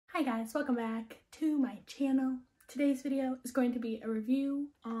Hi guys, welcome back to my channel. Today's video is going to be a review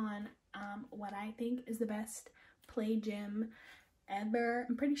on what I think is the best play gym ever.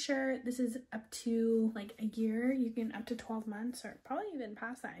 I'm pretty sure this is up to like a year. You can up to 12 months or probably even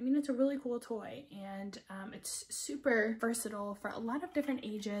past that. I mean, it's a really cool toy and it's super versatile for a lot of different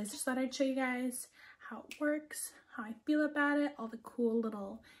ages. Just thought I'd show you guys how it works, how I feel about it, all the cool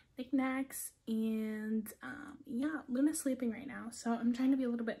little knickknacks, and yeah, Luna's sleeping right now, so I'm trying to be a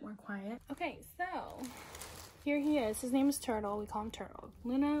little bit more quiet. Okay, so here he is. His name is Turtle. We call him Turtle.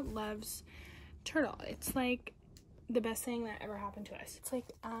 Luna loves Turtle. It's like the best thing that ever happened to us. It's like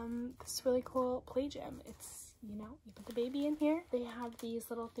this really cool play gym. It's, you know, you put the baby in here. They have these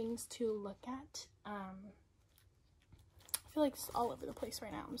little things to look at. I feel like it's all over the place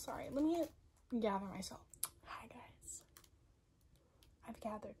right now. I'm sorry. Let me gather myself. Hi guys. I've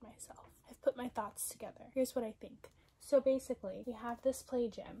gathered myself. I've put my thoughts together. Here's what I think. So basically, we have this play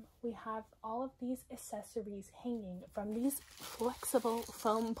gym. We have all of these accessories hanging from these flexible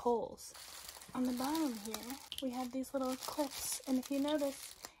foam poles. On the bottom here, we have these little clips, and if you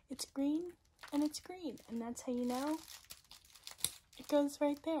notice, it's green and it's green, and that's how you know it goes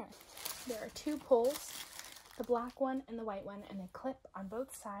right there. There are two poles, the black one and the white one, and they clip on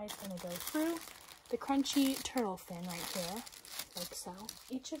both sides, and they go through the crunchy turtle fin right here, like so.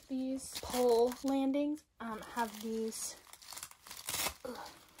 Each of these pole landings have these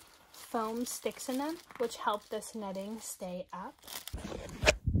foam sticks in them, which help this netting stay up.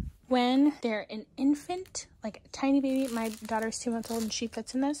 When they're an infant, like a tiny baby, my daughter's 2 months old and she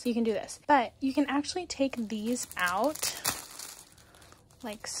fits in this, you can do this. But you can actually take these out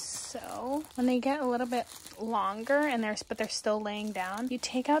like so. When they get a little bit longer and but they're still laying down, you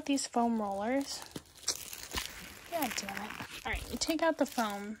take out these foam rollers. God damn it. Alright, you take out the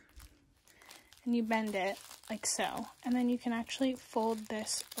foam and you bend it like so. And then you can actually fold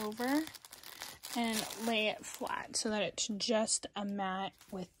this over and lay it flat so that it's just a mat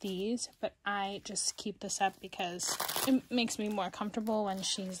with these. But I just keep this up because it makes me more comfortable when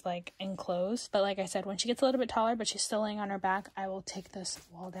she's like enclosed. But like I said, when she gets a little bit taller but she's still laying on her back, I will take this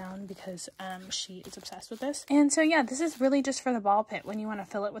wall down because she is obsessed with this. And so yeah, this is really just for the ball pit. When you want to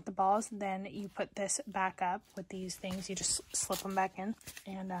fill it with the balls, then you put this back up with these things. You just slip them back in.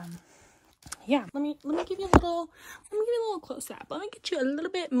 And yeah, let me give you a little close up. Let me get you a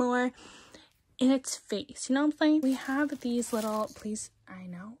little bit more in its face, you know what I'm saying? We have these little, please, I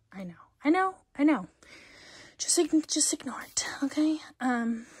know. Just ignore it, okay?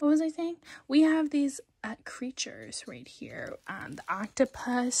 What was I saying? We have these creatures right here. The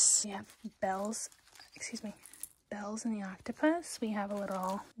octopus. We have Bells and the octopus. We have a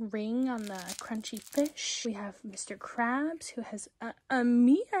little ring on the crunchy fish. We have Mr. Krabs, who has a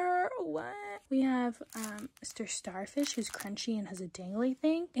mirror. What? We have Mr. Starfish, who's crunchy and has a dangly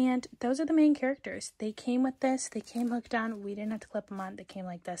thing. And those are the main characters. They came with this. They came hooked on. We didn't have to clip them on. They came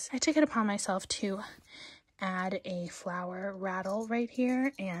like this. I took it upon myself to add a flower rattle right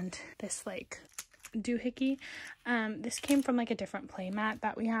here and this like doohickey. This came from like a different play mat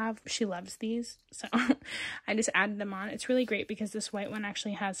that we have. She loves these, so I just added them on. It's really great because this white one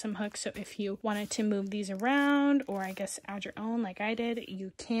actually has some hooks, so if you wanted to move these around or I guess add your own like I did,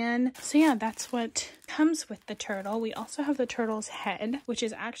 you can. So yeah, that's what comes with the turtle. We also have the turtle's head, which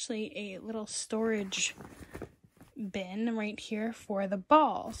is actually a little storage bin right here for the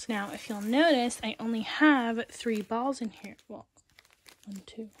balls. Now if you'll notice, I only have 3 balls in here. Well, 1,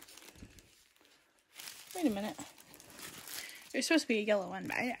 2. Wait a minute. There's supposed to be a yellow one,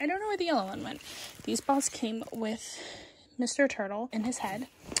 but I don't know where the yellow one went. These balls came with Mr. Turtle in his head.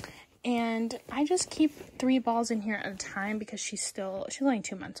 And I just keep 3 balls in here at a time because she's only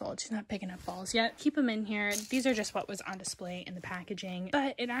 2 months old. She's not picking up balls yet. Keep them in here. These are just what was on display in the packaging.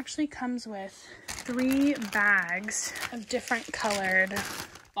 But it actually comes with 3 bags of different colored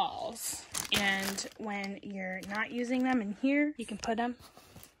balls. And when you're not using them in here, you can put them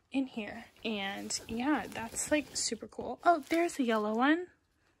in here. And yeah, that's like super cool. Oh, there's a yellow one.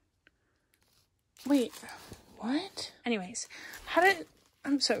 Wait, what? Anyways,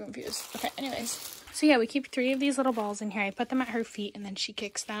 I'm so confused. Okay, anyways. So yeah, we keep 3 of these little balls in here. I put them at her feet and then she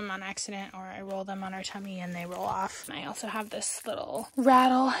kicks them on accident, or I roll them on her tummy and they roll off. And I also have this little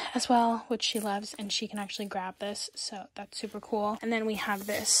rattle as well, which she loves, and she can actually grab this. So that's super cool. And then we have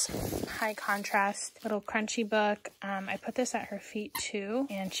this high contrast little crunchy book. I put this at her feet too,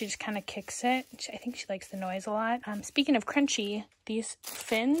 and she just kind of kicks it. I think she likes the noise a lot. Speaking of crunchy, these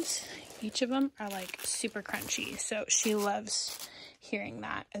fins, each of them are like super crunchy. So she loves hearing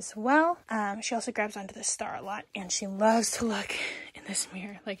that as well. She also grabs onto the star a lot, and she loves to look in this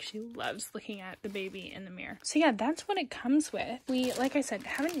mirror. Like, she loves looking at the baby in the mirror. So yeah, that's what it comes with. We, like I said,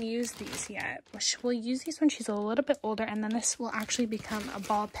 haven't used these yet. We'll use these when she's a little bit older, and then this will actually become a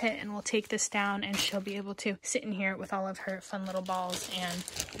ball pit, and we'll take this down and she'll be able to sit in here with all of her fun little balls, and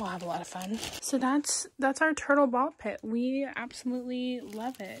we'll have a lot of fun. So that's our turtle ball pit. We absolutely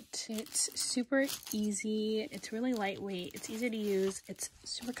love it. It's super easy. It's really lightweight. It's easy to use. It's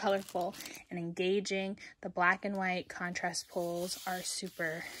super colorful and engaging. The black and white contrast pulls are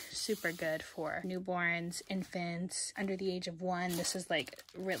super good for newborns, infants, under the age of 1. This is like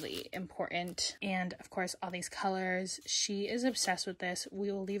really important. And of course, all these colors. She is obsessed with this.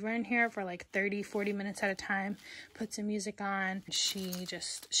 We will leave her in here for like 30-40 minutes at a time, put some music on. She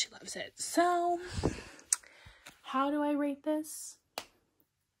loves it. So how do I rate this?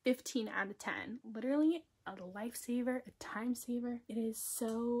 15 out of 10. Literally a lifesaver, a time saver. It is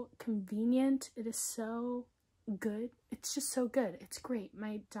so convenient. It is so good. It's just so good. It's great.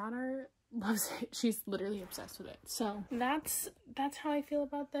 My daughter loves it. She's literally obsessed with it. So that's how I feel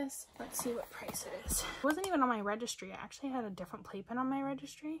about this. Let's see what price it is. It wasn't even on my registry. I actually had a different playpen on my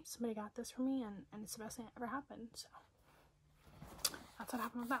registry. Somebody got this for me, and it's the best thing that ever happened. So that's what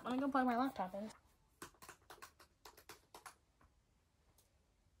happened with that. Let me go plug my laptop in.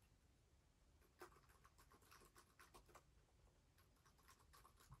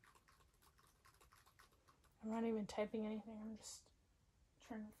 I'm not even typing anything. I'm just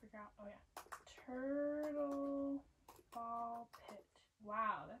trying to figure out. Oh yeah, turtle ball pit.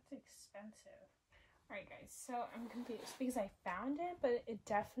 Wow, that's expensive. All right, guys. So I'm confused because I found it, but it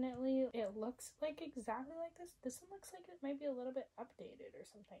looks like exactly like this. This one looks like it might be a little bit updated or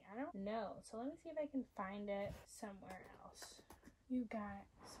something. I don't know. So let me see if I can find it somewhere else. You guys,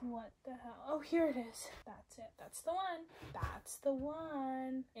 what the hell? Oh, here it is. That's it. That's the one. That's the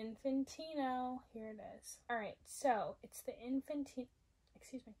one. Infantino. Here it is. All right, so it's the Infantino.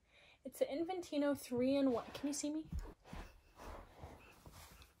 Excuse me. It's the Infantino 3-in-1. Can you see me?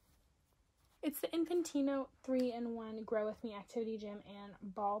 It's the Infantino 3-in-1 GrowWithMe Activity Gym and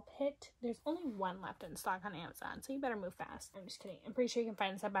Ball Pit. There's only one left in stock on Amazon, so you better move fast. I'm just kidding. I'm pretty sure you can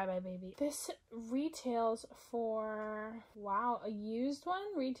find this at Bye Bye Baby. This retails for, wow, a used one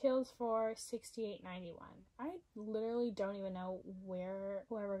retails for $68.91. I literally don't even know where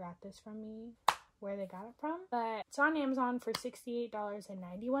whoever got this from me, where they got it from, but it's on Amazon for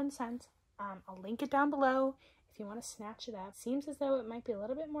 $68.91. I'll link it down below if you want to snatch it up. Seems as though it might be a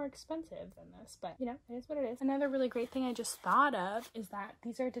little bit more expensive than this, but you know, it is what it is. Another really great thing I just thought of is that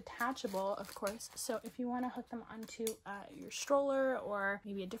these are detachable, of course. So if you want to hook them onto your stroller, or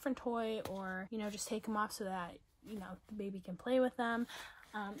maybe a different toy, or, you know, just take them off so that, you know, the baby can play with them,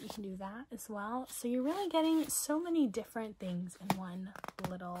 you can do that as well. So you're really getting so many different things in one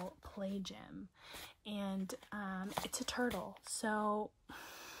little play gym. And it's a turtle, so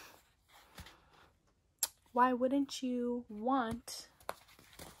why wouldn't you want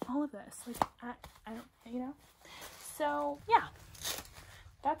all of this? Like, I don't, you know? So, yeah.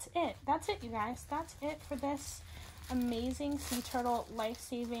 That's it. That's it, you guys. That's it for this amazing sea turtle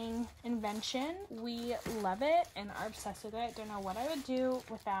life-saving invention. We love it and are obsessed with it. Don't know what I would do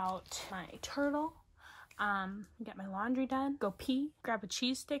without my turtle. Get my laundry done, go pee, grab a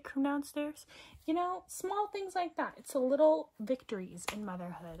cheese stick from downstairs. You know, small things like that. It's a little victories in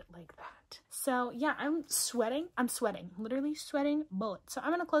motherhood like that. So yeah, I'm sweating, literally sweating bullets. So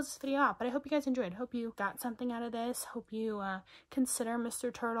I'm gonna close this video out, but I hope you guys enjoyed. Hope you got something out of this. Hope you consider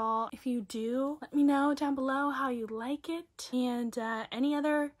Mr. Turtle. If you do, let me know down below how you like it, and any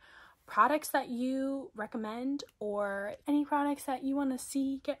other products that you recommend, or any products that you want to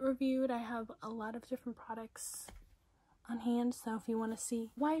see get reviewed. I have a lot of different products on hand, so if you want to see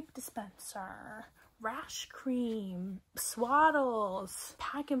wipe dispenser, rash cream, swaddles,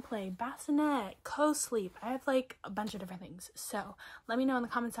 pack and play, bassinet, co-sleep, I have like a bunch of different things. So let me know in the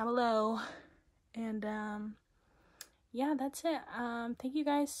comments down below. And yeah, that's it. Thank you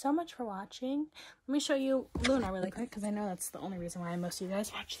guys so much for watching. Let me show you Luna really quick, because I know that's the only reason why most of you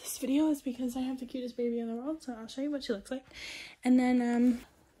guys watch this video, is because I have the cutest baby in the world. So I'll show you what she looks like. And then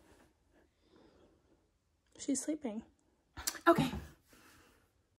she's sleeping. Okay,